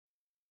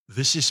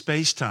This is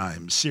Space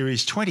Time,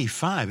 Series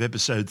 25,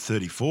 Episode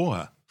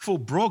 34, full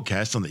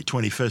broadcast on the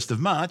 21st of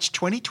March,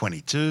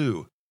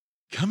 2022.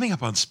 Coming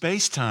up on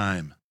Space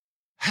Time,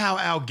 how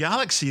our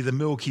galaxy, the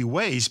Milky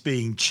Way, is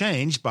being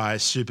changed by a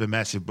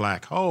supermassive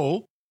black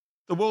hole,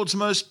 the world's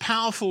most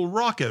powerful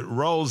rocket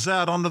rolls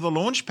out onto the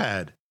launch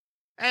pad,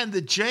 and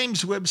the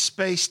James Webb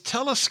Space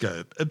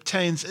Telescope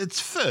obtains its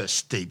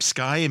first deep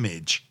sky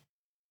image.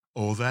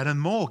 All that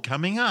and more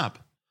coming up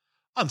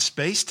on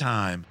Space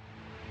Time.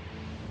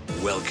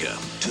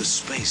 Welcome to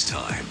Space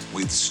Time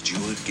with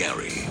Stuart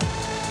Gary.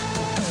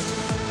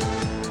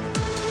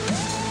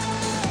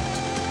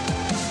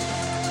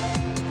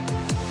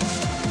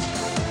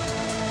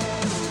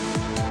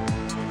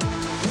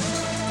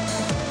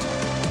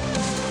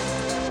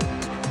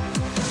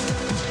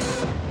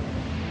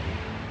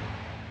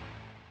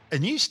 A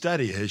new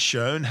study has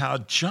shown how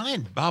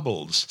giant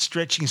bubbles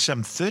stretching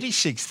some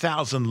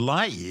 36,000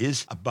 light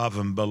years above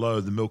and below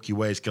the Milky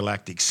Way's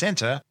galactic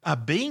center are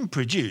being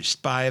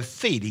produced by a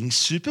feeding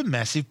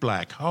supermassive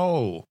black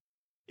hole.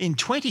 In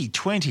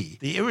 2020,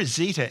 the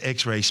Rosetta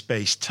X-ray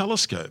Space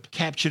Telescope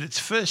captured its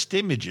first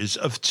images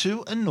of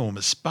two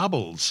enormous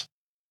bubbles.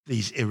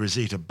 These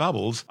Rosetta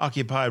bubbles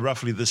occupy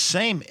roughly the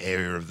same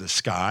area of the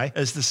sky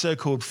as the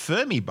so-called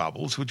Fermi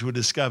bubbles, which were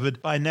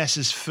discovered by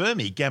NASA's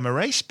Fermi Gamma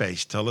Ray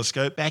Space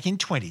Telescope back in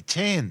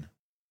 2010.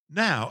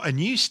 Now, a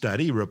new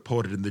study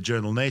reported in the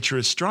journal Nature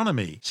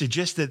Astronomy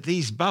suggests that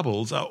these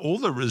bubbles are all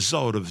the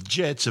result of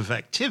jets of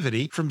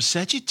activity from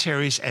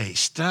Sagittarius A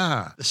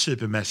star, the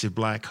supermassive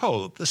black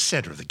hole at the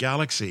center of the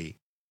galaxy.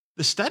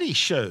 The study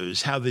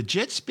shows how the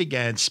jets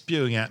began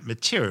spewing out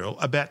material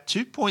about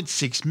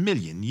 2.6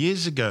 million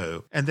years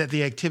ago, and that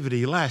the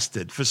activity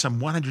lasted for some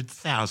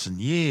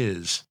 100,000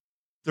 years.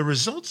 The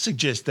results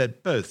suggest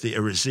that both the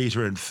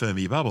Rosetta and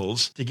Fermi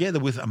bubbles, together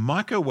with a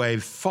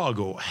microwave fog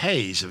or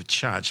haze of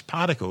charged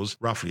particles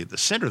roughly at the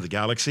center of the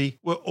galaxy,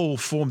 were all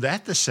formed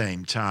at the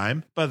same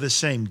time by the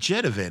same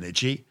jet of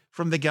energy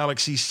from the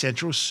galaxy's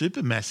central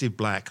supermassive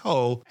black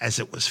hole as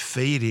it was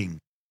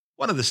feeding.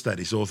 One of the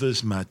study's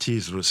authors,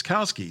 Mateusz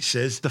Ruskowski,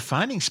 says the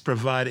findings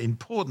provide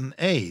important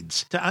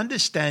aids to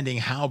understanding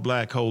how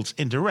black holes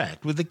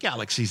interact with the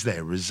galaxies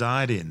they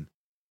reside in.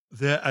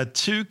 There are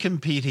two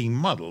competing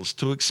models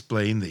to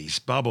explain these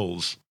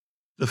bubbles.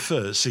 The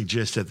first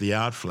suggests that the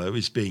outflow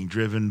is being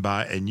driven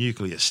by a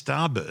nuclear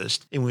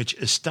starburst in which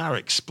a star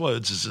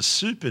explodes as a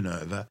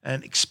supernova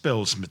and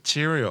expels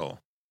material.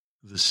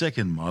 The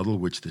second model,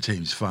 which the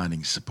team's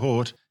findings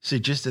support,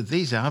 suggests that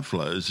these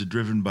outflows are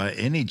driven by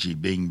energy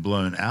being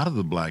blown out of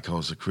the black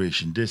hole's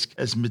accretion disk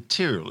as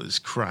material is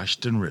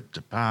crushed and ripped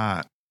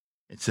apart.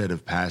 Instead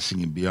of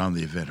passing beyond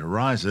the event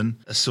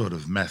horizon, a sort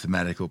of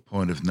mathematical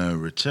point of no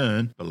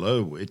return,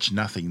 below which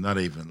nothing, not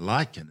even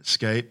light, can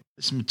escape,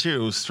 this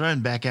material is thrown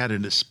back out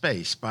into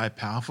space by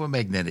powerful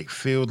magnetic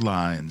field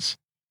lines.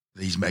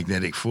 These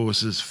magnetic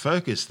forces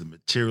focus the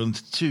material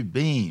into two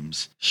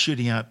beams,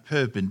 shooting out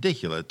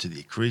perpendicular to the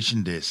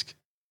accretion disk.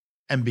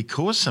 And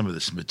because some of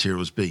this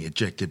material is being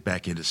ejected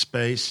back into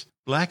space,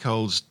 black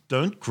holes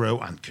don't grow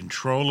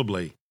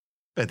uncontrollably.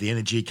 But the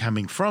energy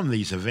coming from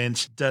these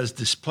events does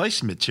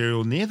displace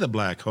material near the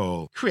black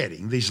hole,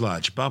 creating these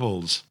large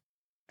bubbles.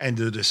 And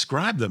to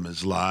describe them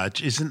as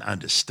large is an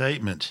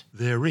understatement.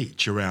 They're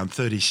each around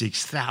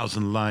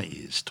 36,000 light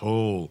years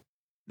tall.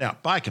 Now,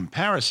 by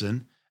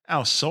comparison,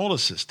 our solar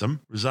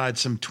system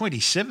resides some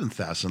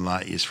 27,000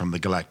 light years from the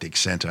galactic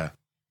center.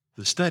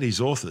 The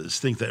study's authors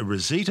think that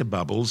Rosetta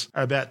bubbles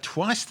are about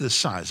twice the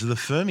size of the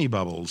Fermi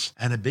bubbles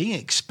and are being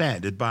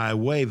expanded by a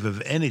wave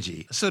of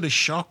energy, a sort of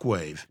shock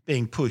wave,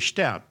 being pushed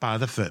out by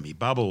the Fermi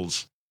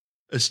bubbles.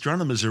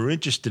 Astronomers are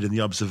interested in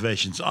the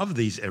observations of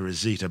these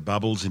Rosetta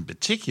bubbles in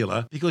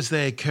particular because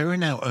they occur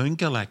in our own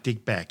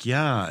galactic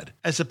backyard,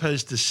 as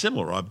opposed to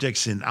similar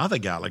objects in other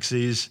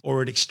galaxies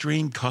or at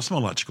extreme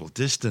cosmological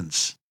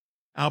distance.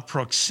 Our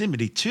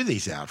proximity to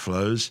these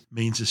outflows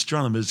means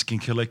astronomers can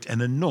collect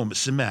an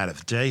enormous amount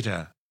of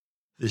data.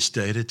 This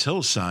data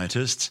tells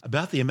scientists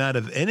about the amount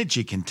of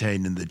energy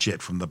contained in the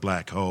jet from the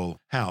black hole,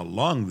 how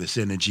long this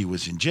energy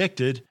was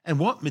injected, and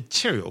what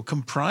material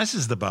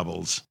comprises the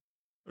bubbles.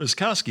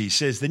 Ruskowski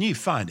says the new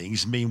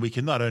findings mean we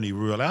can not only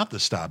rule out the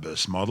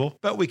starburst model,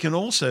 but we can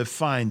also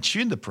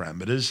fine-tune the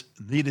parameters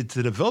needed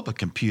to develop a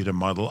computer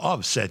model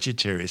of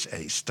Sagittarius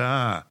A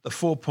star, the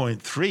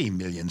 4.3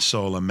 million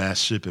solar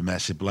mass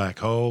supermassive black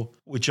hole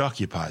which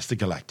occupies the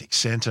galactic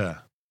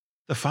center.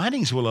 The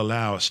findings will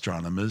allow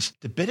astronomers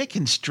to better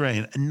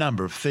constrain a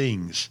number of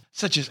things,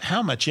 such as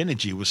how much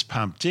energy was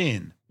pumped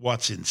in,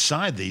 what's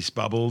inside these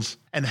bubbles,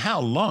 and how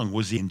long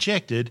was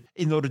injected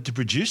in order to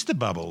produce the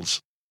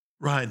bubbles.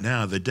 Right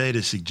now, the data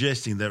is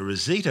suggesting that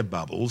Rosetta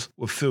bubbles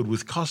were filled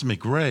with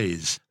cosmic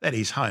rays, that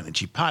is,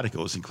 high-energy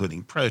particles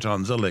including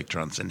protons,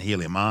 electrons, and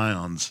helium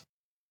ions.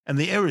 And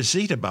the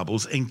Rosetta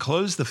bubbles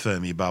enclose the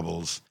Fermi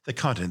bubbles, the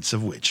contents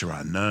of which are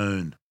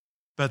unknown.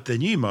 But the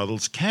new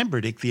models can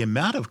predict the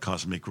amount of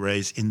cosmic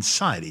rays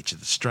inside each of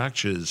the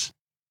structures.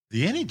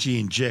 The energy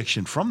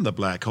injection from the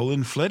black hole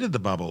inflated the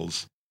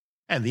bubbles,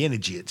 and the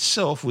energy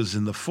itself was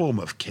in the form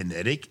of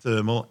kinetic,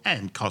 thermal,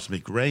 and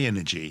cosmic ray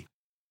energy.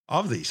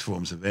 Of these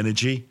forms of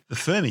energy, the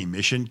Fermi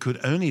mission could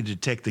only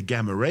detect the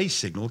gamma ray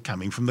signal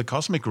coming from the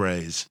cosmic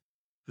rays.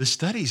 The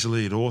study's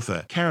lead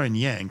author, Karen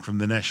Yang from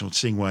the National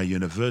Tsinghua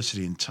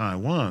University in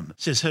Taiwan,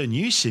 says her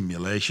new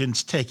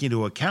simulations take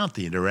into account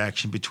the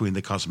interaction between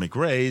the cosmic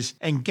rays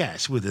and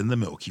gas within the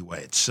Milky Way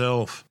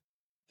itself.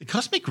 The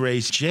cosmic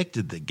rays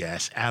ejected the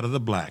gas out of the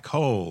black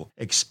hole,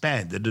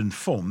 expanded and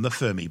formed the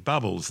Fermi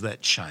bubbles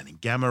that shine in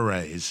gamma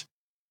rays.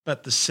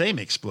 But the same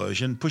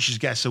explosion pushes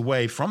gas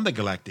away from the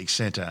galactic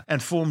center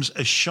and forms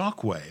a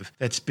shock wave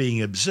that's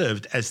being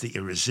observed as the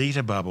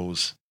Rosetta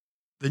bubbles.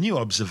 The new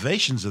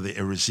observations of the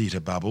Rosetta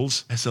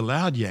bubbles has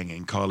allowed Yang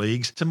and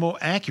colleagues to more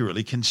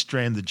accurately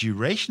constrain the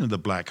duration of the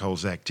black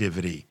hole's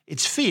activity,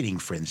 its feeding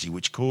frenzy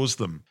which caused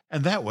them,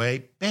 and that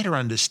way better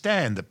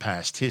understand the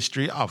past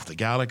history of the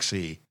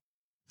galaxy.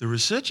 The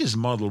researchers'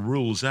 model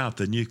rules out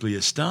the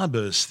nuclear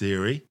starburst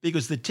theory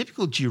because the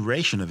typical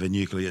duration of a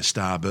nuclear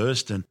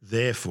starburst, and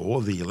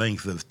therefore the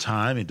length of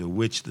time into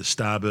which the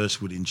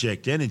starburst would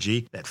inject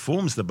energy that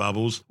forms the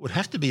bubbles, would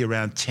have to be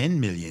around 10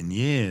 million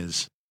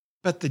years.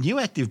 But the new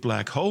active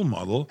black hole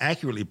model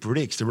accurately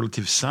predicts the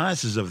relative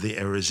sizes of the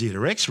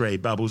Rosetta X-ray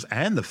bubbles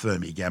and the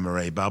Fermi gamma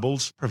ray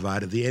bubbles,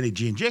 provided the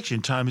energy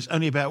injection time is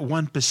only about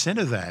 1%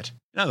 of that.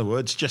 In other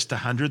words, just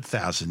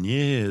 100,000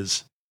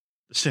 years.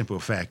 The simple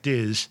fact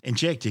is,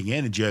 injecting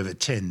energy over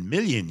 10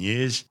 million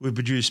years would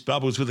produce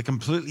bubbles with a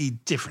completely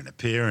different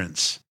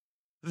appearance.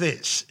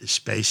 This is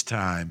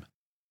space-time.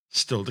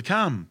 Still to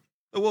come,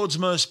 the world's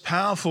most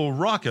powerful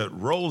rocket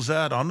rolls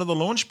out onto the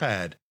launch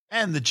pad,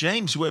 and the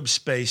James Webb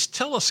Space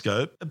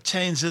Telescope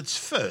obtains its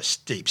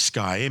first deep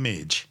sky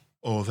image.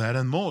 All that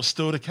and more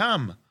still to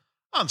come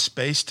on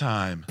Space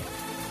Time.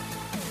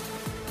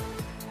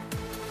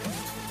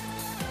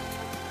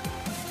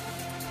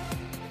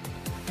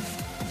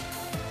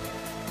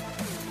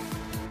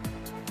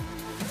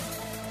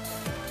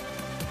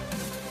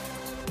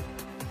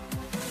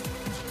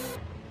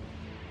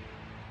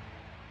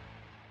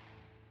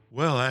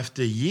 Well,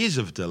 after years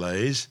of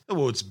delays, the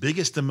world's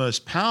biggest and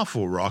most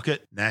powerful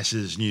rocket,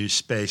 NASA's new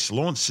Space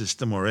Launch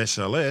System, or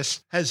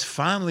SLS, has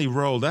finally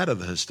rolled out of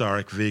the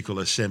historic Vehicle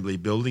Assembly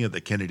Building at the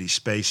Kennedy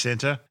Space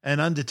Center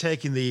and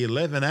undertaken the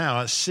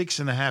 11-hour,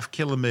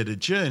 6.5-kilometer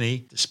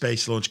journey to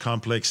Space Launch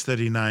Complex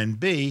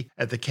 39B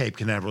at the Cape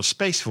Canaveral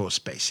Space Force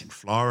Base in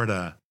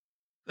Florida.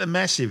 The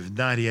massive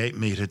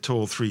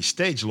 98-metre-tall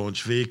three-stage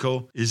launch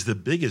vehicle is the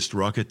biggest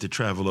rocket to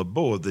travel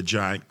aboard the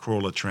giant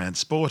crawler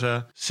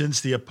transporter since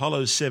the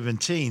Apollo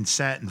 17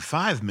 Saturn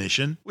V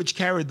mission, which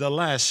carried the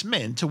last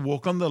men to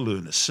walk on the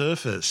lunar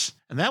surface.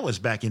 And that was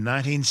back in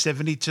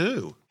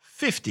 1972,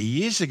 50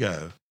 years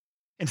ago.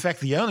 In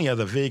fact, the only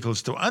other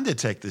vehicles to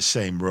undertake the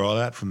same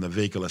rollout from the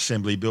Vehicle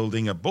Assembly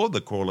Building aboard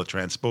the crawler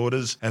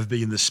transporters have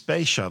been the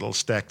Space Shuttle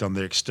stacked on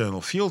their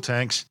external fuel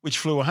tanks, which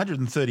flew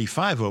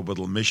 135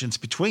 orbital missions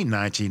between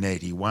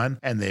 1981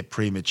 and their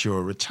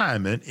premature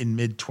retirement in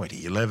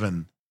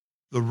mid-2011.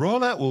 The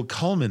rollout will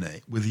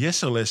culminate with the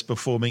SLS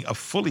performing a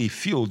fully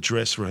fueled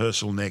dress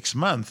rehearsal next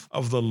month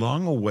of the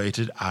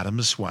long-awaited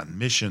Artemis 1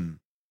 mission.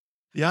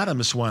 The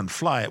Artemis 1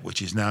 flight,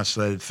 which is now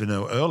slated for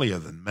no earlier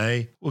than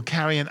May, will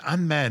carry an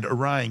unmanned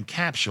Orion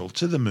capsule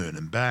to the Moon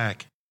and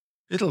back.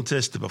 It'll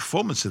test the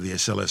performance of the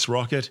SLS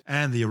rocket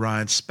and the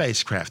Orion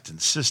spacecraft and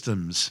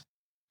systems.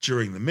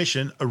 During the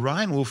mission,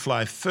 Orion will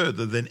fly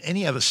further than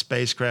any other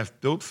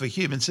spacecraft built for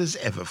humans has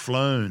ever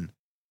flown.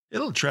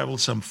 It'll travel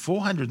some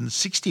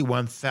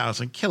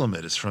 461,000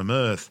 kilometers from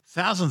Earth,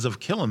 thousands of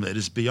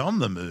kilometers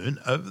beyond the Moon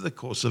over the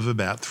course of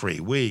about 3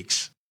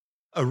 weeks.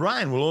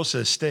 Orion will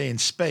also stay in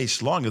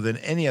space longer than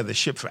any other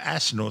ship for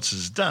astronauts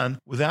has done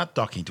without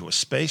docking to a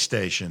space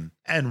station,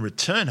 and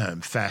return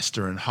home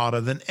faster and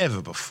hotter than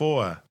ever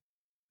before.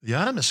 The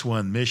Artemis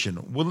 1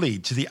 mission will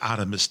lead to the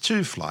Artemis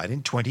 2 flight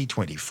in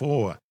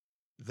 2024.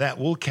 That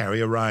will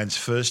carry Orion's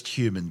first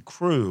human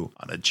crew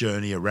on a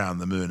journey around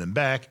the Moon and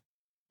back,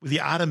 with the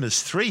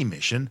Artemis 3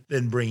 mission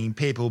then bringing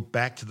people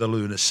back to the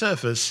lunar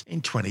surface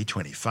in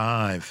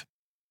 2025.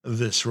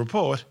 This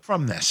report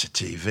from NASA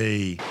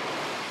TV.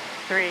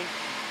 3,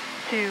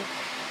 2,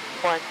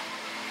 1,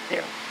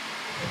 0.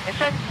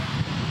 Ignition.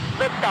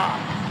 Liftoff.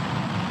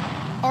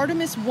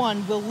 Artemis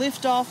 1 will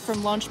lift off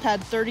from Launch Pad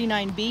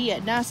 39B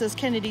at NASA's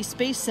Kennedy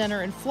Space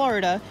Center in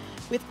Florida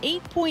with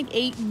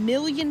 8.8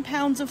 million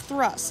pounds of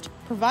thrust,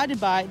 provided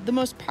by the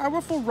most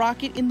powerful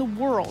rocket in the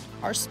world,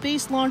 our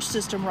Space Launch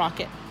System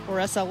rocket, or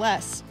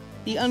SLS.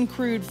 The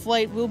uncrewed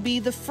flight will be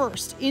the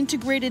first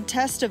integrated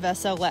test of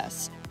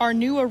SLS, our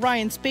new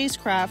Orion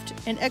spacecraft,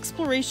 and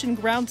exploration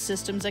ground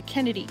systems at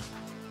Kennedy.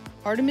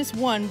 Artemis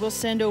 1 will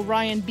send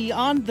Orion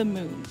beyond the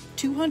Moon,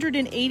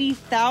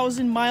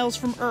 280,000 miles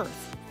from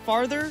Earth,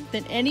 farther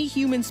than any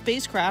human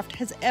spacecraft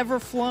has ever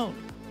flown.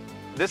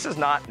 This is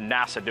not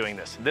NASA doing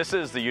this. This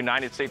is the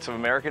United States of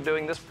America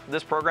doing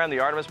this program, the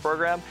Artemis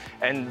program,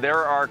 and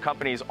there are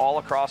companies all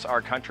across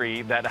our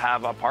country that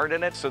have a part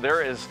in it, so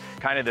there is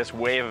kind of this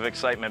wave of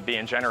excitement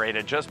being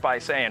generated just by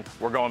saying,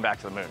 we're going back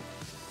to the Moon.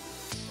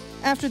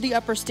 After the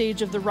upper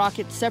stage of the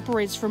rocket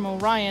separates from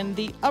Orion,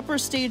 the upper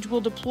stage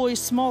will deploy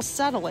small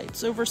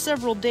satellites over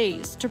several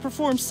days to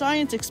perform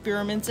science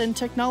experiments and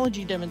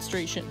technology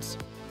demonstrations.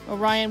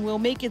 Orion will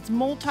make its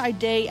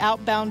multi-day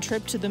outbound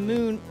trip to the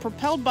Moon,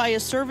 propelled by a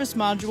service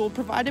module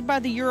provided by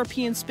the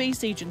European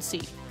Space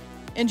Agency.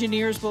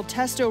 Engineers will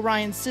test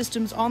Orion's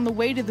systems on the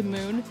way to the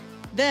Moon.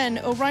 Then,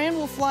 Orion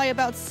will fly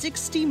about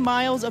 60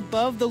 miles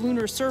above the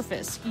lunar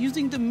surface,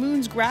 using the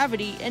Moon's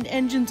gravity and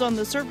engines on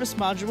the service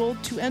module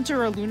to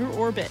enter a lunar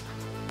orbit.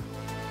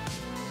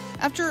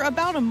 After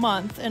about a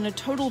month and a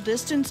total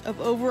distance of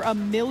over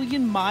 1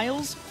 million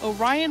miles,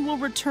 Orion will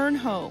return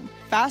home,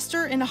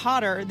 faster and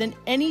hotter than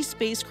any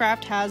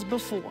spacecraft has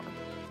before.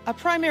 A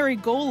primary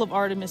goal of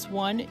Artemis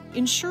 1,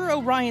 ensure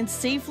Orion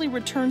safely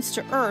returns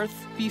to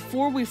Earth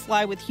before we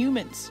fly with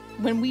humans.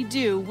 When we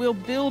do, we'll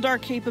build our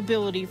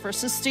capability for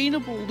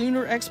sustainable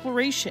lunar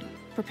exploration,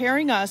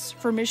 preparing us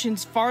for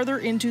missions farther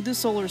into the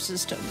solar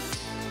system.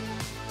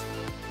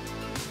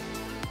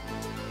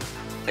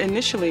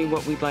 Initially,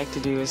 what we'd like to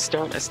do is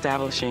start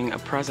establishing a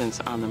presence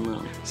on the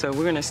Moon. So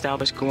we're going to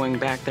establish going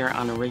back there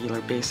on a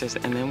regular basis,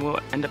 and then we'll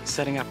end up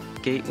setting up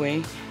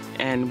Gateway,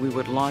 and we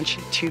would launch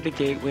to the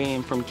Gateway,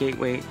 and from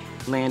Gateway,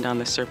 land on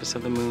the surface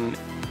of the Moon.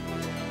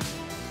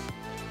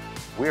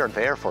 We are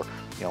there for,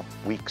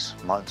 weeks,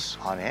 months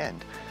on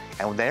end.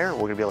 And there, we're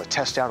going to be able to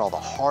test out all the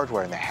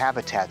hardware and the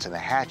habitats and the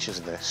hatches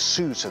and the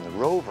suits and the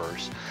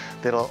rovers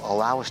that'll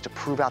allow us to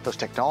prove out those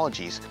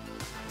technologies.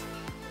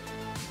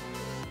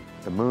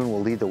 The Moon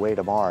will lead the way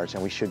to Mars,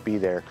 and we should be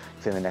there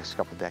within the next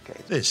couple of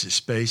decades. This is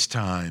Space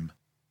Time.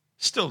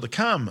 Still to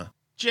come,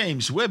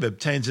 James Webb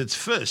obtains its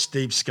first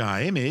deep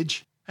sky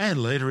image,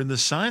 and later in the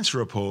science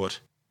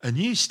report, a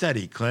new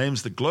study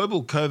claims the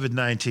global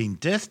COVID-19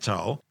 death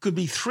toll could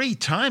be 3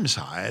 times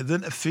higher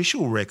than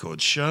official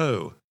records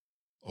show.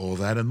 All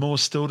that and more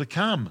still to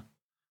come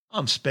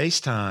on Space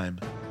Time.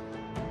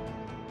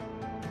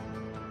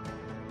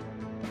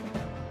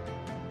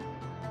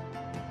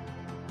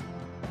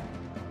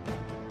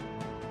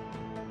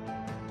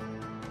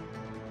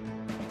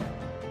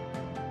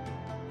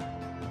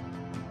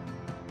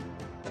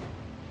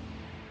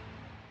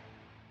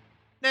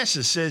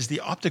 NASA says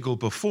the optical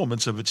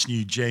performance of its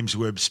new James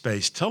Webb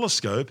Space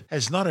Telescope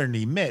has not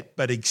only met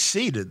but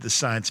exceeded the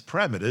science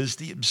parameters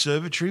the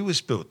observatory was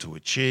built to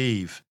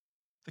achieve.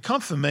 The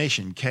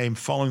confirmation came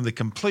following the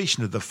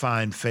completion of the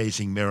fine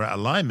phasing mirror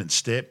alignment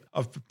step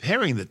of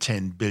preparing the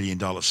 $10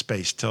 billion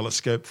space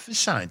telescope for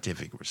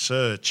scientific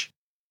research.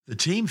 The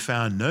team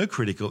found no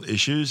critical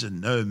issues and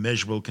no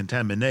measurable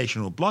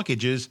contamination or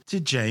blockages to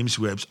James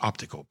Webb's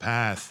optical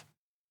path.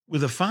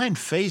 With the fine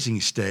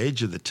phasing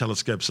stage of the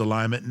telescope's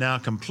alignment now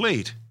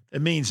complete,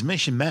 it means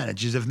mission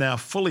managers have now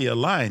fully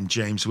aligned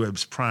James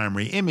Webb's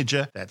primary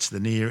imager, that's the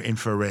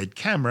near-infrared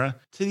camera,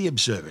 to the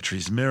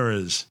observatory's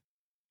mirrors.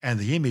 And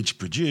the image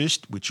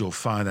produced, which you'll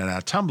find on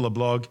our Tumblr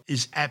blog,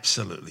 is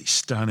absolutely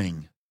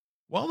stunning.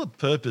 While the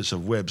purpose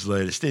of Webb's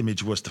latest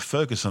image was to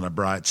focus on a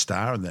bright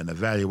star and then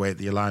evaluate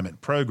the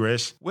alignment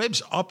progress,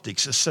 Webb's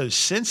optics are so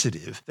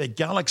sensitive that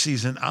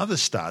galaxies and other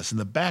stars in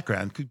the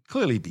background could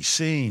clearly be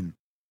seen.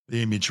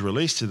 The image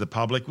released to the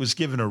public was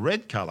given a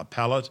red color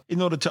palette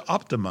in order to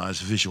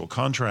optimize visual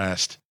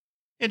contrast.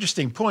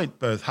 Interesting point,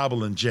 both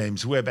Hubble and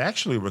James Webb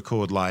actually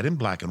record light in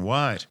black and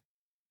white.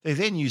 They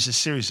then use a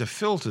series of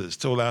filters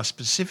to allow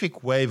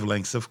specific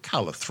wavelengths of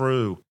color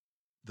through.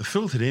 The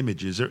filtered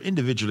images are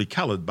individually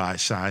colored by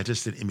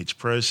scientists and image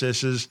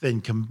processors,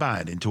 then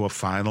combined into a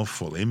final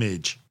full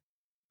image.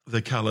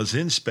 The colors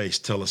in space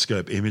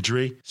telescope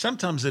imagery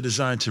sometimes are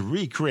designed to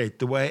recreate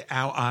the way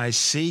our eyes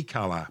see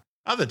color.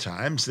 Other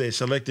times, they're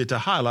selected to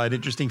highlight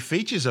interesting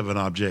features of an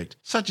object,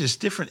 such as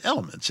different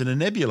elements in a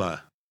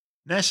nebula.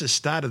 NASA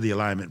started the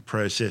alignment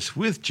process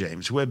with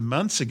James Webb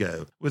months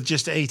ago, with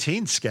just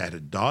 18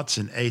 scattered dots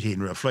and 18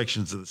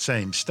 reflections of the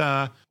same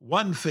star,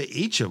 one for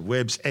each of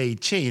Webb's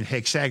 18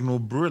 hexagonal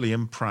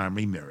beryllium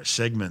primary mirror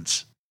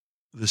segments.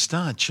 The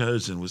star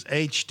chosen was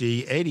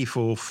HD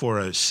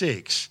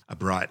 84406, a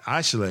bright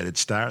isolated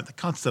star in the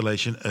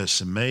constellation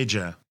Ursa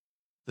Major.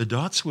 The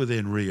dots were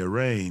then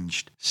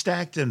rearranged,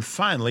 stacked and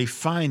finally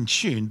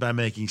fine-tuned by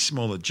making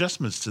small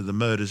adjustments to the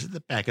motors at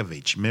the back of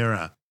each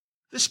mirror.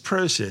 This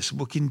process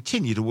will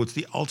continue towards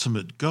the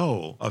ultimate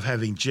goal of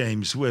having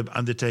James Webb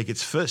undertake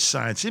its first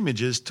science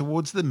images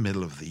towards the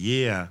middle of the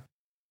year.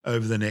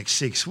 Over the next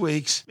 6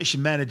 weeks,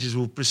 mission managers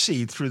will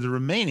proceed through the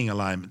remaining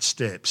alignment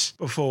steps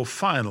before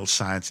final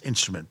science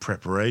instrument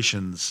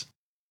preparations.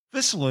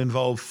 This will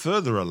involve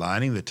further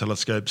aligning the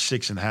telescope's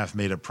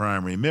 6.5-meter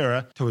primary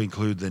mirror to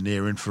include the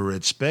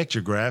near-infrared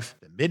spectrograph,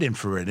 the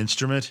mid-infrared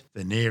instrument,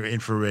 the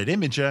near-infrared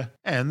imager,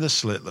 and the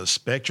slitless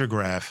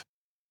spectrograph.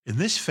 In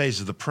this phase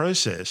of the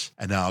process,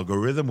 an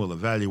algorithm will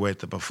evaluate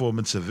the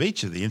performance of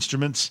each of the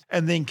instruments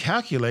and then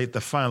calculate the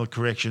final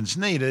corrections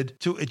needed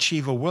to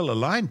achieve a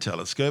well-aligned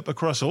telescope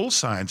across all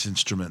science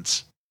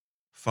instruments.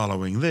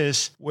 Following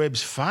this,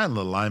 Webb's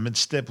final alignment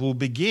step will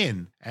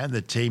begin, and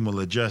the team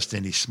will adjust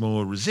any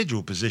small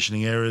residual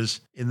positioning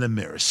errors in the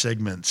mirror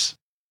segments.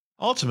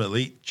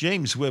 Ultimately,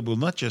 James Webb will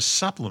not just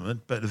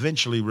supplement but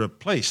eventually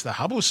replace the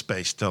Hubble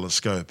Space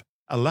Telescope,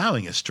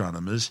 allowing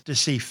astronomers to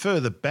see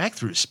further back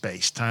through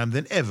space-time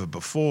than ever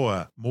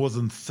before, more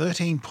than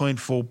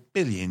 13.4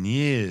 billion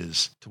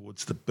years,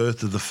 towards the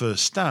birth of the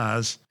first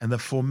stars and the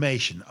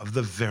formation of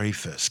the very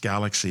first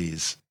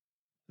galaxies.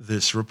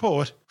 This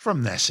report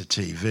from NASA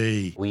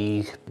TV.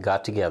 We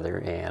got together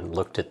and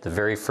looked at the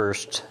very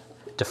first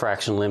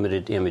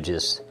diffraction-limited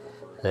images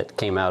that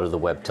came out of the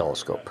Webb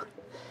telescope.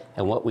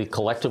 And what we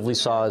collectively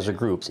saw as a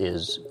group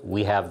is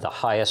we have the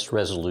highest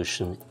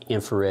resolution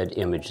infrared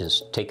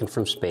images taken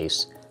from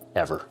space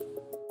ever.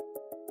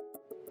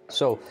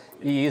 So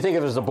you think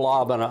of it as a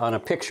blob on a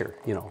picture,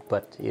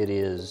 but it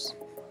is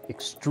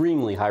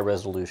extremely high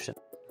resolution.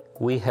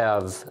 We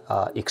have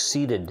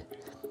exceeded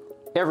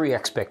every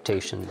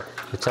expectation.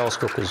 The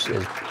telescope has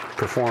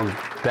performed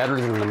better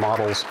than the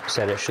models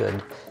said it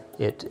should.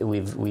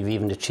 We've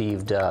even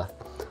achieved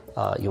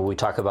we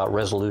talk about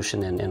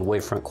resolution and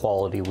wavefront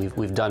quality.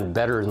 We've done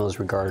better in those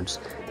regards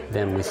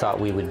than we thought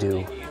we would do,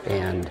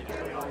 and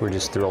we're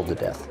just thrilled to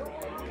death.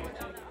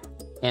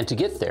 And to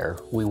get there,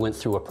 we went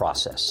through a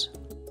process.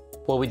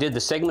 Well, we did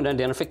the segment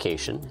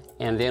identification,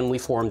 and then we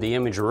formed the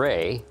image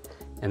array,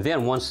 and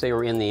then once they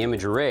were in the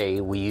image array,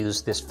 we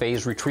used this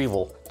phase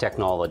retrieval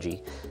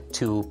technology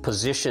to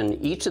position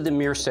each of the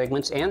mirror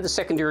segments and the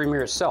secondary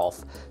mirror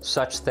itself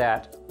such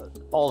that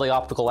all the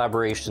optical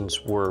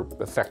aberrations were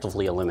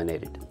effectively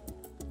eliminated.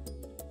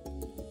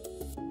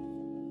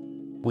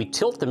 We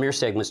tilt the mirror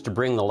segments to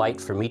bring the light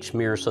from each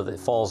mirror so that it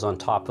falls on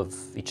top of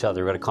each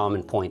other at a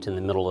common point in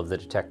the middle of the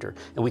detector.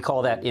 And we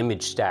call that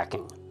image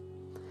stacking.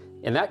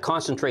 And that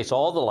concentrates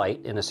all the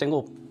light in a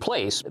single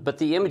place, but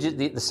the images,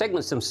 the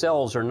segments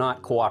themselves are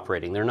not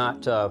cooperating. They're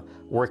not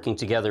working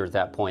together at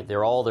that point.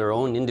 They're all their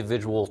own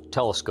individual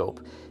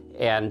telescope.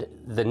 And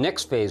the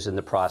next phase in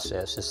the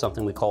process is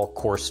something we call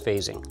coarse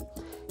phasing.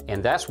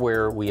 And that's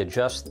where we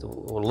adjust,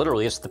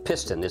 literally it's the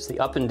piston. It's the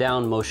up and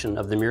down motion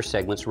of the mirror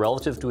segments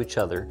relative to each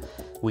other.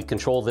 We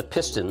control the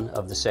piston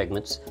of the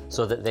segments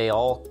so that they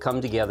all come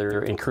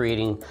together in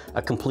creating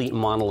a complete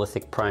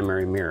monolithic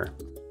primary mirror.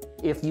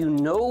 If you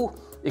know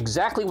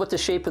exactly what the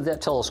shape of that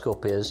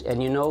telescope is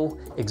and you know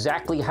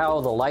exactly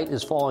how the light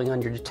is falling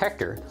on your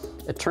detector,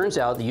 it turns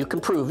out that you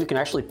can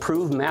actually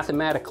prove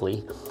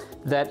mathematically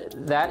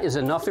that that is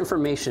enough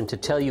information to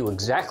tell you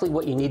exactly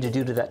what you need to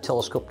do to that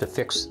telescope to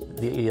fix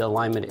the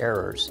alignment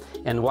errors.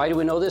 And why do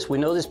we know this? We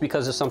know this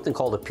because of something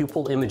called a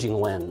pupil imaging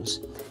lens.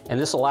 And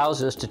this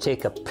allows us to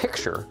take a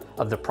picture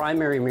of the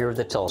primary mirror of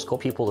the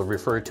telescope. People have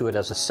referred to it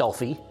as a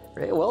selfie.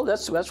 Right? Well,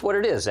 that's what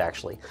it is,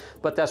 actually.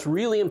 But that's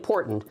really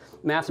important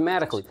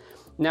mathematically.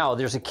 Now,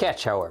 there's a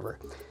catch, however.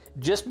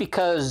 Just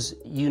because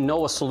you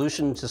know a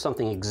solution to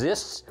something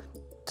exists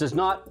does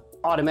not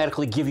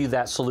automatically give you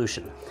that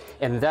solution.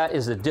 And that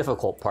is the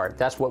difficult part.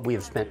 That's what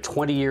we've spent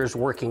 20 years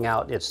working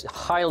out. It's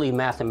highly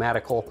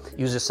mathematical,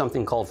 uses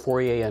something called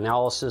Fourier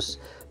analysis,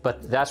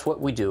 but that's what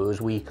we do, is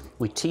we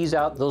tease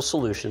out those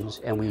solutions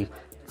and we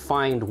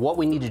find what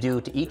we need to do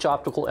to each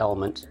optical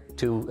element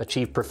to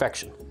achieve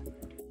perfection.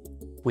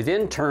 We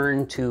then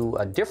turn to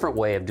a different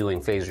way of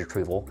doing phase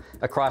retrieval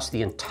across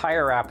the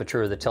entire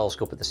aperture of the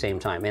telescope at the same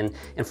time. And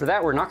for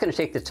that, we're not going to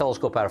take the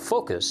telescope out of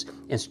focus.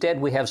 Instead,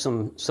 we have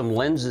some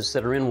lenses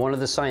that are in one of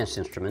the science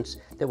instruments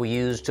that we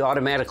use to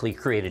automatically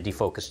create a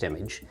defocused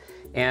image.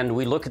 And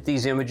we look at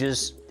these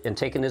images and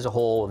taken as a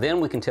whole,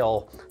 then we can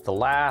tell the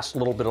last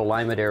little bit of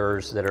alignment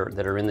errors that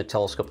are in the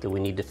telescope that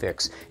we need to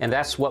fix. And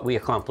that's what we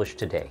accomplished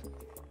today.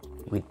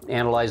 We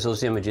analyze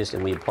those images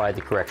and we apply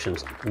the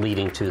corrections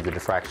leading to the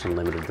diffraction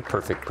limit of the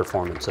perfect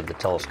performance of the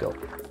telescope.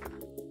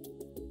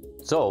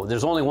 So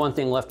there's only one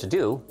thing left to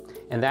do,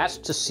 and that's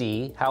to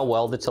see how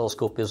well the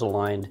telescope is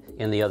aligned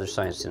in the other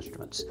science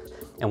instruments.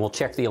 And we'll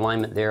check the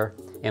alignment there,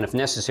 and if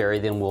necessary,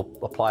 then we'll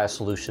apply a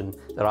solution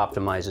that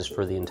optimizes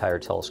for the entire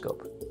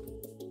telescope.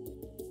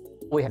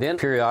 We then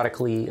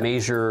periodically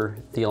measure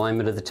the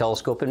alignment of the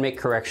telescope and make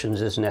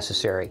corrections as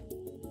necessary.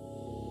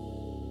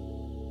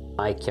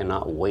 I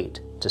cannot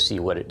wait to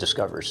see what it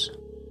discovers.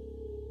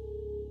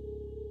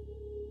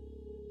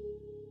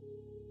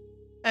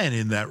 And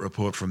in that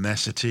report from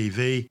NASA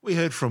TV, we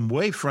heard from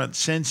Wavefront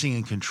Sensing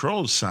and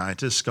Controls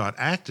scientist Scott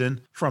Acton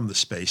from the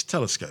Space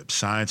Telescope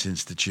Science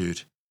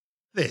Institute.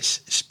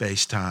 This is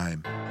Space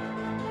Time.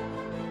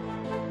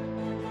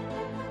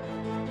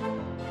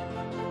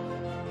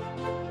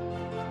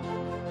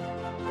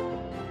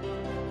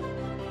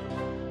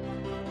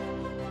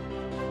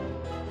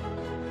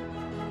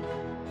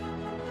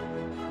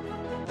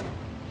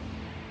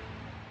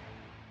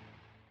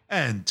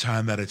 And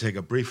time now to take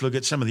a brief look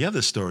at some of the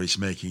other stories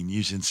making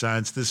news in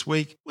science this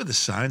week with a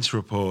science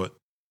report.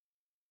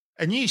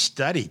 A new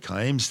study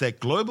claims that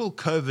global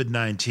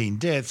COVID-19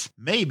 deaths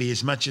may be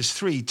as much as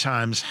 3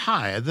 times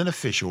higher than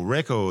official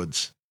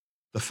records.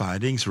 The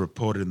findings,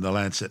 reported in the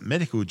Lancet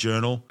Medical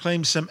Journal,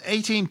 claim some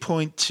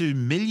 18.2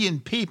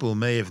 million people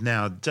may have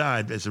now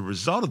died as a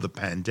result of the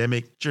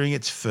pandemic during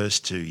its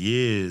first 2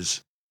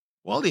 years.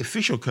 While the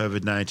official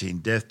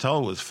COVID-19 death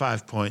toll was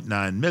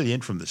 5.9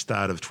 million from the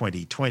start of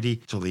 2020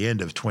 till the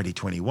end of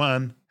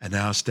 2021, and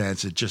now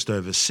stands at just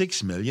over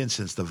 6 million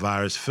since the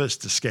virus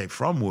first escaped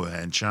from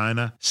Wuhan,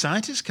 China,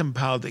 scientists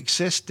compiled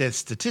excess death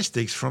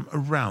statistics from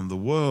around the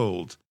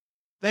world.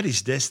 That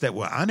is, deaths that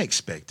were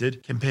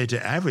unexpected compared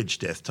to average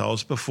death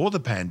tolls before the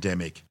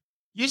pandemic.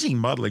 Using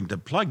modelling to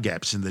plug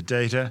gaps in the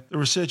data, the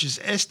researchers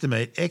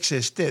estimate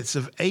excess deaths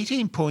of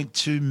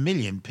 18.2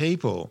 million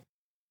people,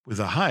 with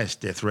the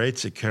highest death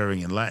rates occurring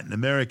in Latin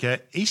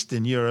America,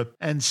 Eastern Europe,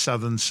 and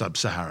southern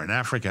sub-Saharan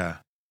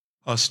Africa.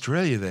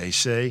 Australia, they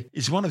say,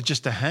 is one of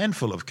just a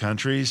handful of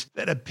countries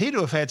that appear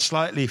to have had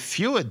slightly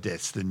fewer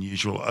deaths than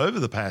usual over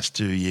the past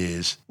 2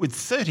 years, with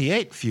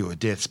 38 fewer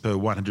deaths per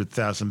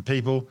 100,000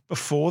 people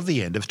before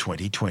the end of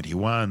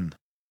 2021.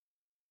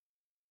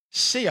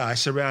 Sea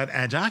ice around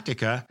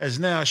Antarctica has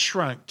now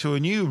shrunk to a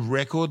new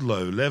record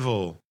low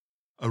level.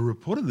 A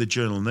report in the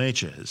journal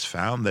Nature has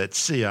found that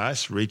sea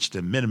ice reached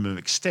a minimum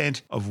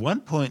extent of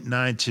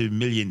 1.92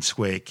 million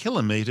square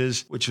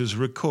kilometres, which was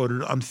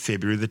recorded on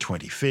February the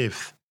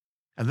 25th.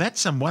 And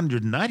that's some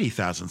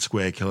 190,000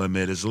 square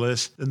kilometres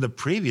less than the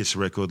previous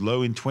record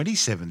low in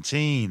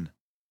 2017.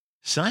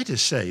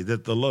 Scientists say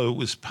that the low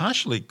was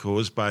partially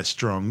caused by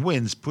strong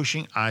winds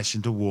pushing ice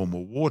into warmer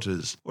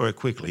waters, where it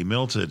quickly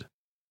melted.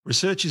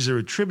 Researchers are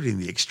attributing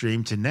the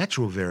extreme to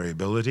natural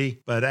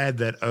variability, but add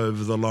that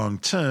over the long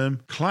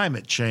term,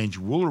 climate change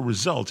will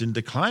result in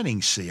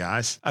declining sea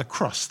ice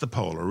across the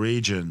polar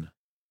region.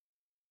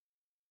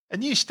 A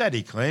new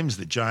study claims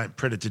the giant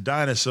predator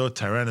dinosaur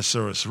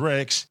Tyrannosaurus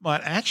rex might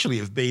actually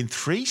have been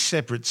 3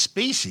 separate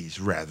species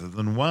rather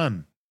than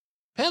one.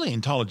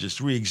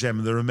 Paleontologists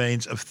re-examined the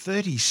remains of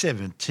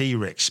 37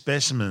 T-Rex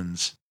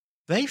specimens.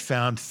 They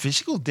found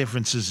physical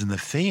differences in the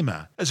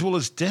femur, as well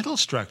as dental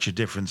structure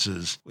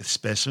differences, with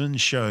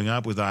specimens showing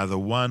up with either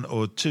 1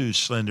 or 2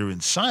 slender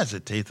incisor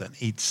teeth on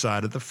each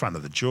side of the front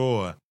of the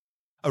jaw.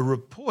 A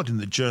report in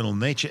the journal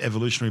Nature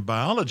Evolutionary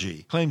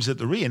Biology claims that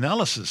the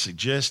reanalysis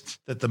suggests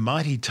that the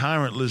mighty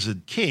tyrant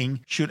lizard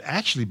king should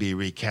actually be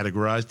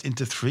recategorized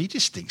into 3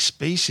 distinct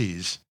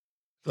species.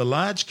 The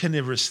large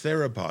carnivorous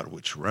theropod,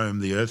 which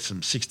roamed the Earth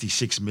some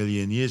 66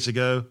 million years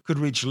ago, could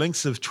reach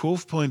lengths of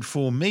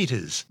 12.4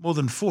 metres, more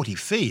than 40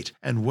 feet,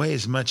 and weigh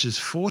as much as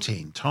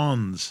 14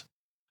 tons.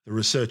 The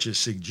researchers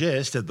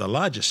suggest that the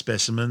larger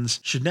specimens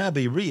should now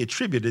be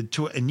reattributed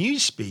to a new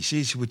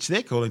species which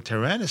they're calling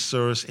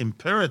Tyrannosaurus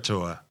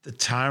imperator, the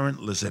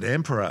tyrant lizard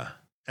emperor,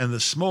 and the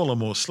smaller,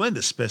 more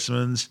slender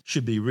specimens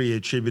should be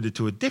reattributed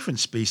to a different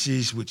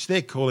species which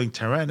they're calling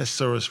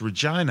Tyrannosaurus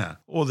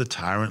regina, or the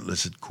tyrant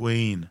lizard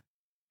queen.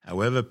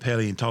 However,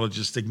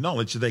 paleontologists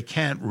acknowledge that they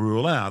can't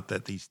rule out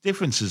that these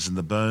differences in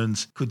the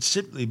bones could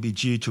simply be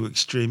due to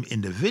extreme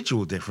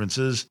individual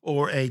differences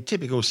or a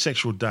typical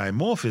sexual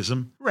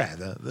dimorphism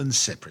rather than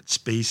separate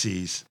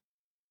species.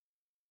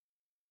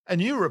 A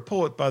new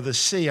report by the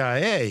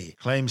CIA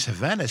claims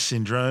Havana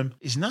syndrome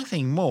is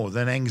nothing more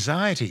than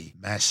anxiety,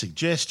 mass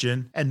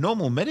suggestion, and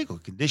normal medical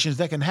conditions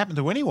that can happen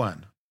to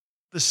anyone.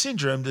 The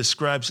syndrome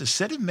describes a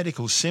set of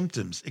medical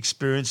symptoms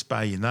experienced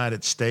by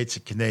United States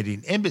and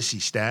Canadian embassy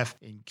staff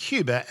in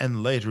Cuba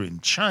and later in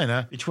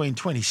China between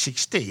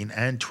 2016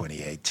 and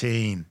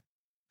 2018.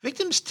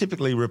 Victims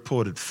typically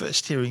reported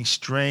first hearing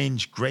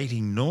strange,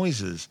 grating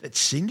noises that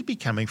seemed to be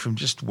coming from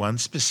just one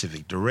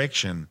specific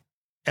direction.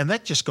 And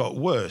that just got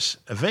worse,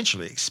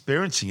 eventually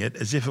experiencing it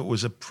as if it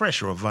was a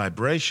pressure or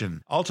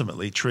vibration,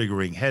 ultimately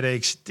triggering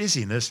headaches,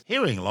 dizziness,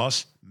 hearing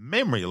loss,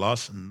 memory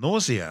loss, and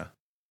nausea.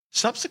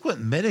 Subsequent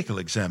medical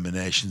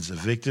examinations of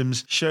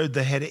victims showed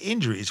they had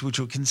injuries which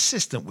were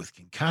consistent with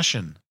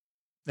concussion.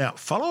 Now,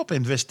 follow-up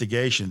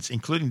investigations,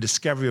 including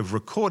discovery of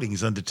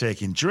recordings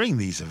undertaken during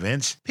these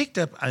events, picked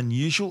up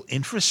unusual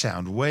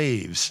infrasound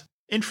waves.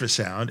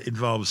 Infrasound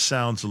involves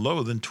sounds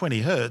lower than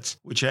 20 Hz,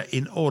 which are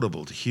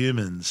inaudible to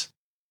humans.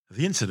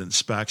 The incident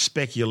sparked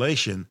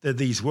speculation that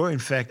these were in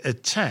fact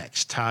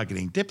attacks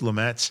targeting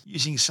diplomats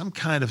using some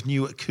kind of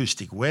new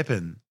acoustic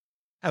weapon.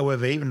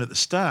 However, even at the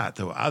start,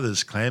 there were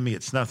others claiming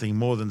it's nothing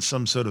more than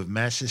some sort of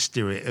mass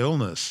hysteria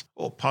illness,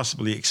 or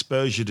possibly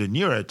exposure to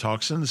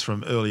neurotoxins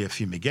from earlier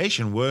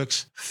fumigation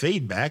works,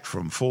 feedback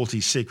from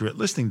faulty secret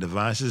listening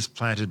devices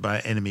planted by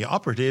enemy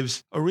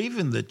operatives, or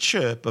even the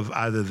chirp of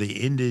either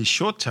the Indies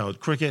short-tailed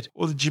cricket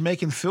or the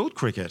Jamaican field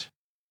cricket.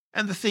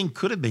 And the thing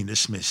could have been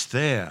dismissed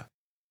there.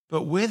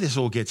 But where this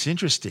all gets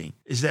interesting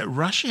is that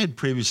Russia had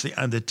previously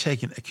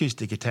undertaken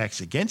acoustic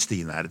attacks against the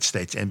United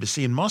States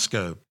Embassy in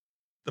Moscow.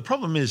 The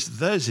problem is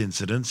those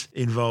incidents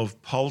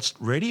involve pulsed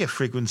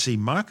radiofrequency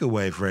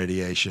microwave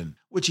radiation,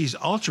 which is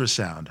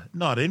ultrasound,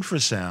 not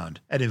infrasound,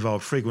 and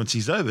involve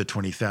frequencies over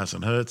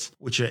 20,000 Hz,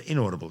 which are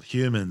inaudible to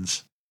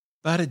humans.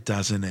 But it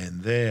doesn't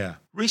end there.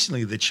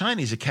 Recently, the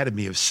Chinese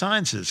Academy of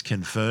Sciences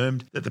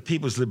confirmed that the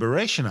People's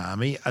Liberation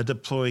Army are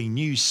deploying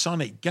new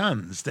sonic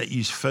guns that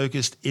use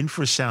focused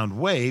infrasound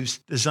waves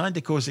designed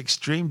to cause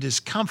extreme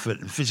discomfort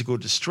and physical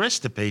distress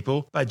to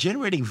people by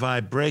generating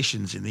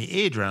vibrations in the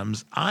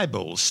eardrums,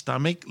 eyeballs,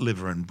 stomach,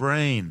 liver, and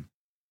brain.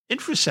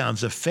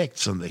 Infrasound's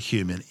effects on the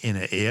human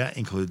inner ear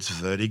includes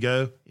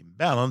vertigo,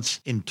 balance,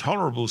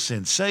 intolerable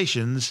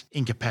sensations,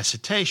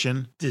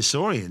 incapacitation,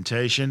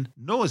 disorientation,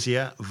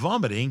 nausea,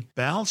 vomiting,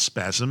 bowel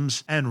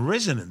spasms, and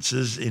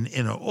resonances in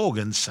inner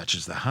organs such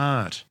as the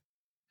heart.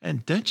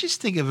 And don't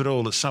just think of it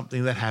all as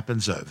something that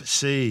happens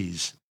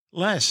overseas.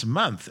 Last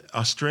month,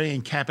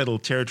 Australian Capital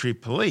Territory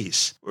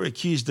Police were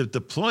accused of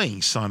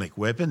deploying sonic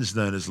weapons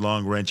known as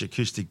long-range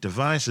acoustic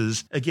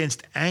devices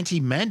against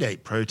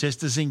anti-mandate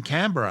protesters in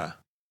Canberra.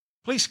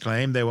 Police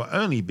claim they were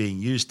only being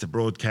used to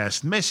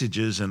broadcast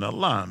messages and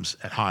alarms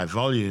at high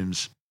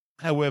volumes.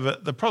 However,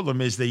 the problem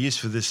is their use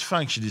for this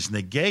function is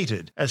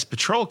negated, as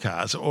patrol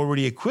cars are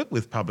already equipped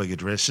with public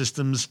address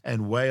systems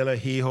and whaler,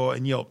 hee-haw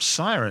and yelp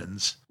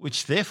sirens,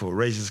 which therefore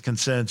raises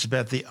concerns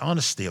about the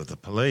honesty of the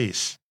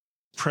police.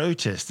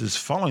 Protesters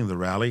following the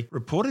rally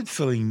reported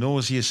feeling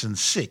nauseous and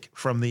sick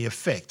from the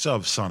effects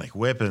of sonic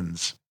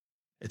weapons.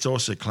 It's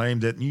also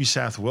claimed that New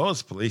South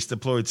Wales Police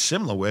deployed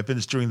similar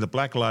weapons during the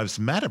Black Lives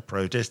Matter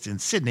protest in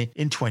Sydney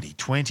in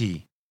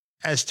 2020.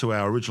 As to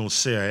our original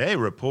CIA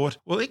report,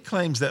 well, it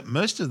claims that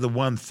most of the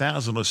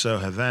 1,000 or so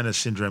Havana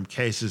syndrome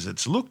cases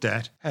it's looked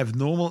at have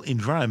normal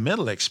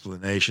environmental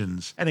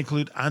explanations and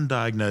include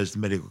undiagnosed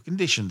medical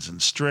conditions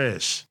and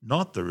stress,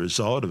 not the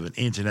result of an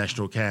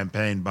international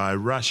campaign by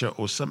Russia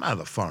or some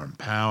other foreign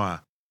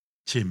power.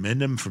 Tim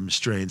Mendham from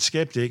Australian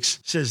Skeptics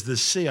says the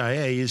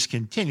CIA is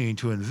continuing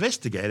to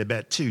investigate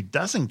about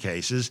 24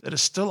 cases that are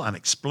still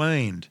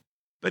unexplained.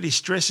 But he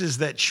stresses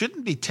that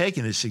shouldn't be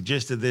taken as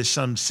suggested there's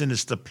some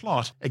sinister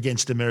plot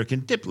against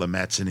American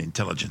diplomats and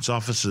intelligence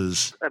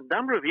officers. A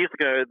number of years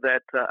ago,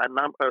 that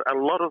a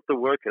lot of the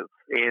workers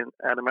in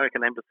an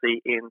American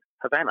embassy in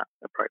Havana,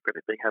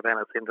 appropriately being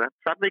Havana syndrome,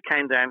 suddenly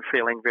came down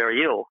feeling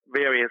very ill.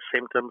 Various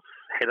symptoms,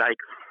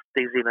 headaches,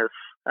 dizziness.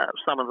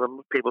 Some of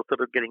them, people sort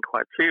of getting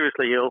quite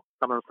seriously ill.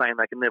 Some of them saying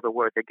they can never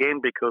work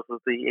again because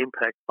of the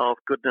impact of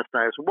goodness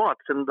knows what.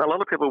 And a lot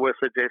of people were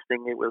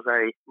suggesting it was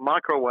a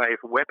microwave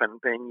weapon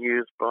being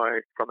used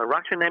from the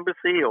Russian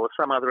embassy or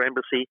some other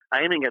embassy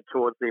aiming it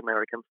towards the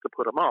Americans to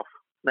put them off.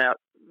 Now,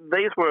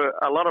 these were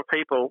a lot of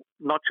people,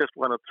 not just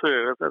one or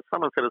two.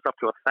 Someone said it's up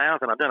to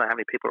 1,000. I don't know how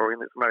many people are in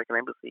this American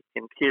embassy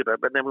in Cuba,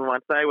 but never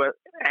mind. They were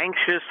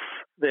anxious.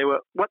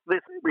 What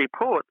this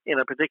report in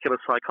a particular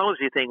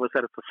psychology thing was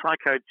that it's a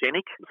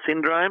psychogenic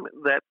syndrome,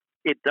 that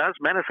it does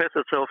manifest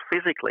itself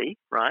physically,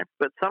 right?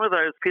 But some of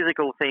those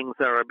physical things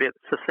are a bit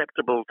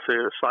susceptible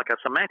to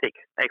psychosomatic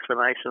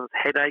explanations: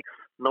 headaches,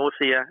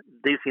 nausea,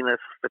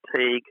 dizziness,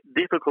 fatigue,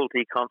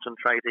 difficulty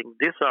concentrating,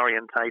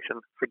 disorientation,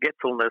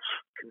 forgetfulness,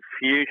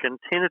 confusion,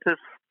 tinnitus,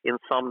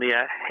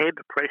 insomnia, head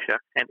pressure,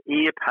 and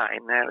ear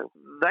pain. Now,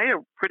 they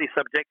are pretty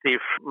subjective,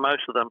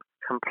 most of them,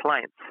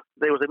 complaints.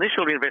 There was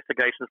initial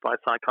investigations by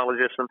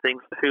psychologists and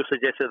things who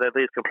suggested that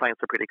these complaints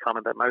are pretty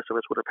common, that most of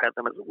us would have had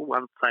them at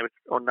one time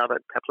or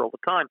another, perhaps all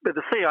the time. But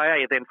the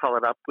CIA then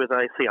followed up, with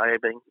a CIA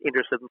being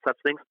interested in such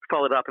things,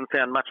 followed up and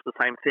found much the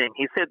same thing.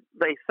 He said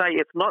they say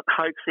it's not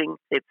hoaxing,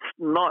 it's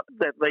not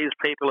that these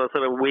people are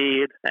sort of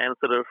weird and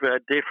sort of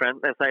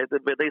different. They say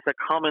that these are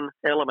common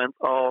elements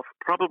of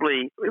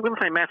probably, we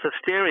wouldn't say mass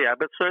hysteria,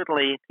 but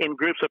certainly in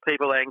groups of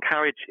people they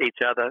encourage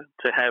each other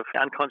to have,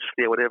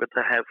 unconsciously or whatever,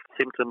 to have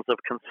symptoms of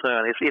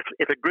concern.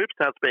 If a group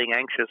starts being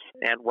anxious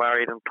and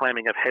worried and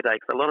claiming of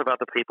headaches, a lot of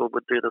other people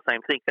would do the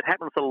same thing. It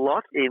happens a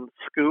lot in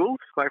schools,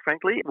 quite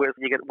frankly, where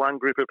you get one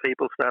group of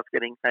people starts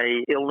getting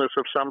a illness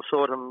of some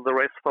sort and the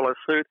rest follow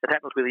suit. It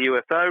happens with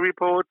UFO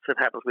reports, it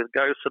happens with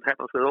ghosts, it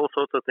happens with all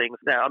sorts of things.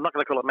 Now, I'm not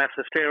going to call it mass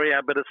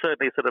hysteria, but it's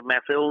certainly sort of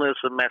mass illness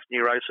and mass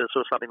neurosis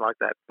or something like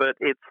that. But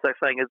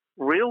they're saying it's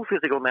real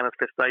physical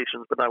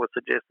manifestations, but I would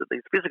suggest that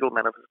these physical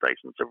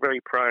manifestations are very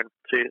prone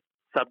to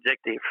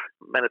subjective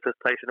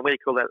manifestation. And we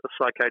call that a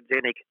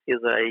psychogenic, is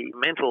a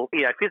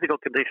physical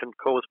condition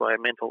caused by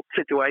a mental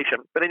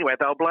situation. But anyway,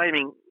 they were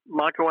blaming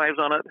microwaves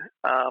on it.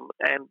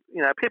 And,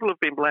 people have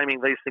been blaming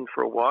these things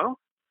for a while.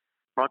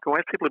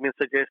 Microwaves, people have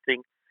been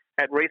suggesting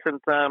at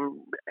recent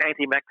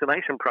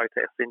anti-vaccination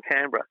protests in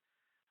Canberra,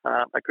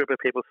 a group of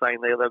people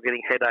saying they were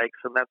getting headaches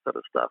and that sort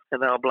of stuff.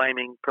 And they were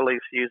blaming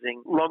police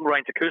using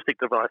long-range acoustic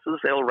devices,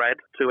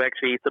 LRAD, to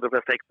actually sort of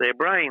affect their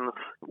brains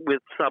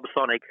with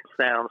subsonic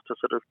sounds to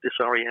sort of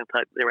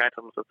disorientate their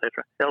atoms,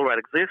 etc.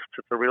 LRAD exists.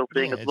 It's a real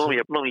thing. It's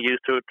normally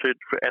used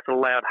as a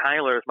loud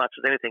hailer as much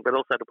as anything, but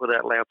also to put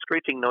out loud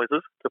screeching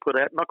noises, to put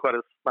out not quite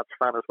as much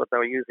fun as what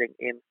they were using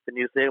in the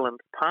New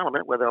Zealand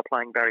Parliament, where they were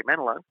playing Barry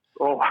Manilow.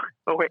 Or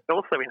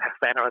also in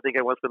Havana, I think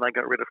it was, when they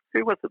got rid of,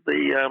 who was it,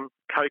 the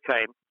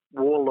cocaine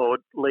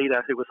warlord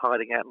leader who was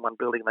hiding out in one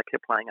building. They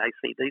kept playing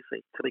AC/DC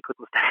till he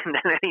couldn't stand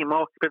it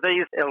anymore. But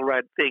these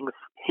LRAD things,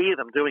 hear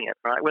them doing it,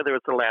 right? Whether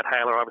it's a loud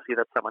hailer, obviously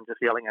that's someone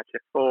just yelling at you,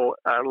 or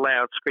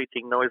loud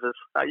screeching noises,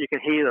 you can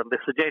hear them.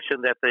 The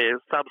suggestion that there's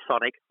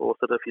subsonic or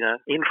sort of,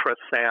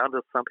 infrasound,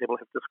 as some people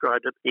have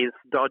described it, is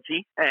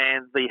dodgy,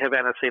 and the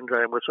Havana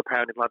syndrome was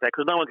apparently like that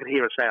because no one could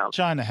hear a sound.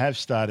 China have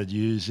started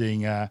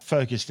using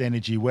focused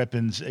energy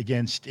weapons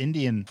against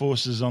Indian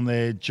forces on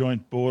their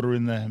joint border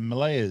in the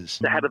Himalayas.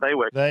 So how do they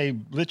work? They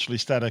literally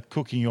started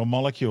cooking your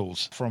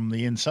molecules from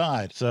the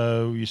inside.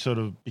 So you sort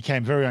of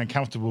became very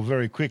uncomfortable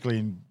very quickly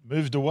and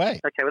moved away.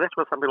 Okay, well, that's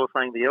what some people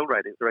are saying the L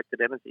rate is, directed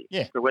energy.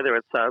 Yeah. So whether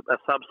it's a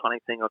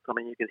subsonic thing or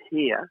something you could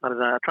hear, I don't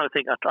know. I'm trying to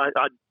think.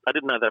 I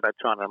didn't know that about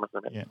China, I must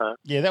admit. Yeah, So.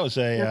 yeah,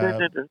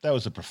 that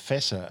was a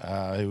professor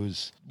who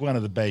was one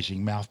of the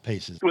Beijing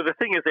mouthpieces. Well, the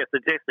thing is they're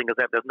suggesting is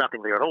that there's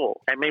nothing there at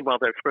all, and meanwhile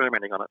they're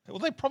experimenting on it. Well,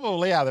 they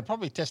probably are. They're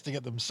probably testing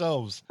it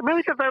themselves.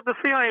 America, the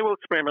CIA will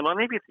experiment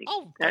on everything,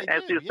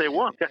 as is their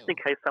want, just in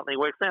case something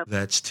works out.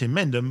 That's Tim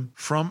Mendham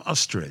from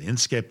Australian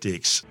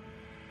Skeptics.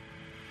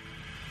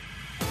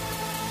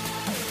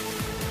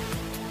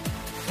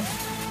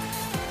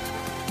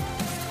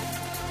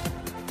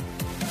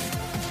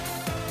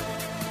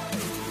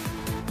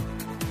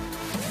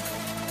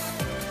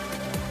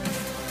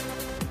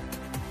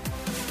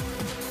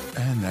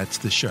 And that's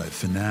the show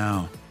for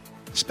now.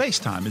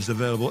 Spacetime is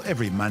available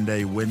every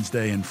Monday,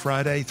 Wednesday and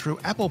Friday through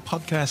Apple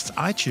Podcasts,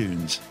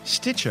 iTunes,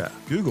 Stitcher,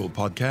 Google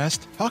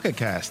Podcast, Pocket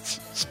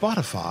Casts,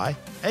 Spotify,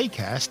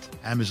 Acast,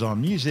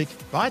 Amazon Music,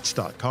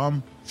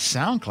 Bytes.com,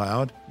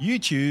 SoundCloud,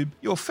 YouTube,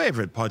 your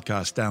favourite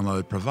podcast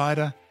download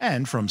provider,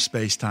 and from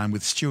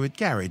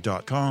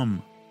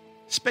spacetimewithstuartgary.com.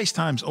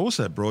 Spacetime's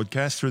also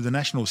broadcast through the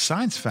National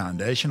Science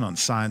Foundation on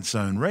Science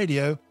Zone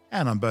Radio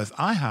and on both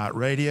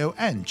iHeartRadio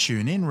and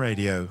TuneIn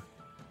Radio.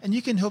 And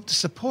you can help to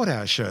support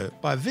our show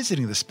by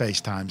visiting the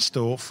Spacetime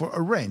store for a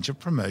range of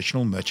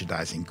promotional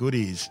merchandising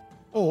goodies,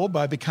 or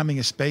by becoming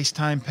a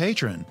Spacetime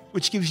patron,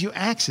 which gives you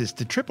access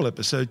to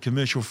triple-episode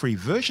commercial-free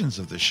versions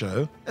of the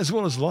show, as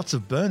well as lots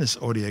of bonus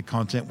audio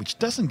content which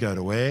doesn't go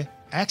to air,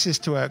 access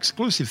to our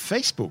exclusive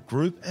Facebook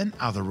group, and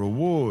other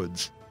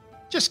rewards.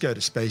 Just go to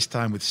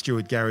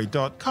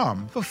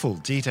spacetimewithstuartgary.com for full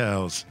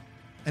details.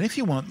 And if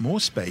you want more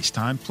space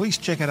time, please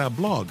check out our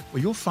blog,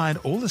 where you'll find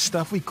all the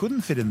stuff we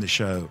couldn't fit in the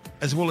show,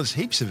 as well as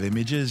heaps of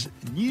images,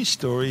 news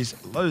stories,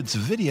 loads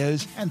of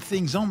videos, and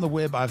things on the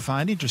web I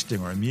find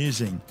interesting or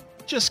amusing.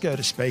 Just go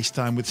to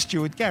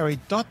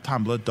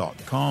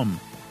spacetimewithstuartgary.tumblr.com.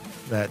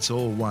 That's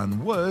all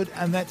one word,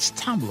 and that's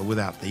Tumblr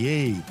without the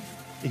E.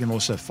 You can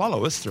also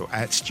follow us through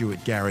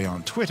 @StuartGary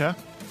on Twitter,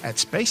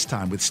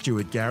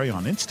 @SpaceTimeWithStuartGary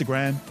on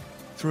Instagram,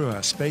 through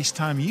our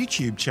Spacetime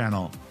YouTube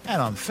channel, and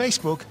on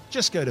Facebook,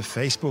 just go to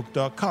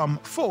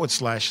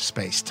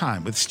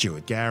facebook.com/Spacetime with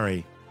Stuart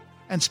Gary.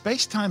 And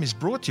Spacetime is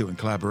brought to you in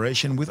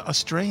collaboration with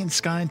Australian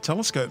Sky and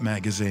Telescope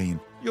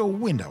magazine, your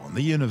window on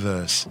the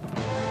universe.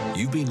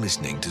 You've been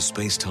listening to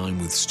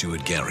Spacetime with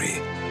Stuart Gary.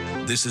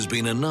 This has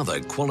been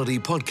another quality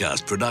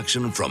podcast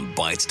production from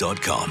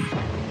Bytes.com.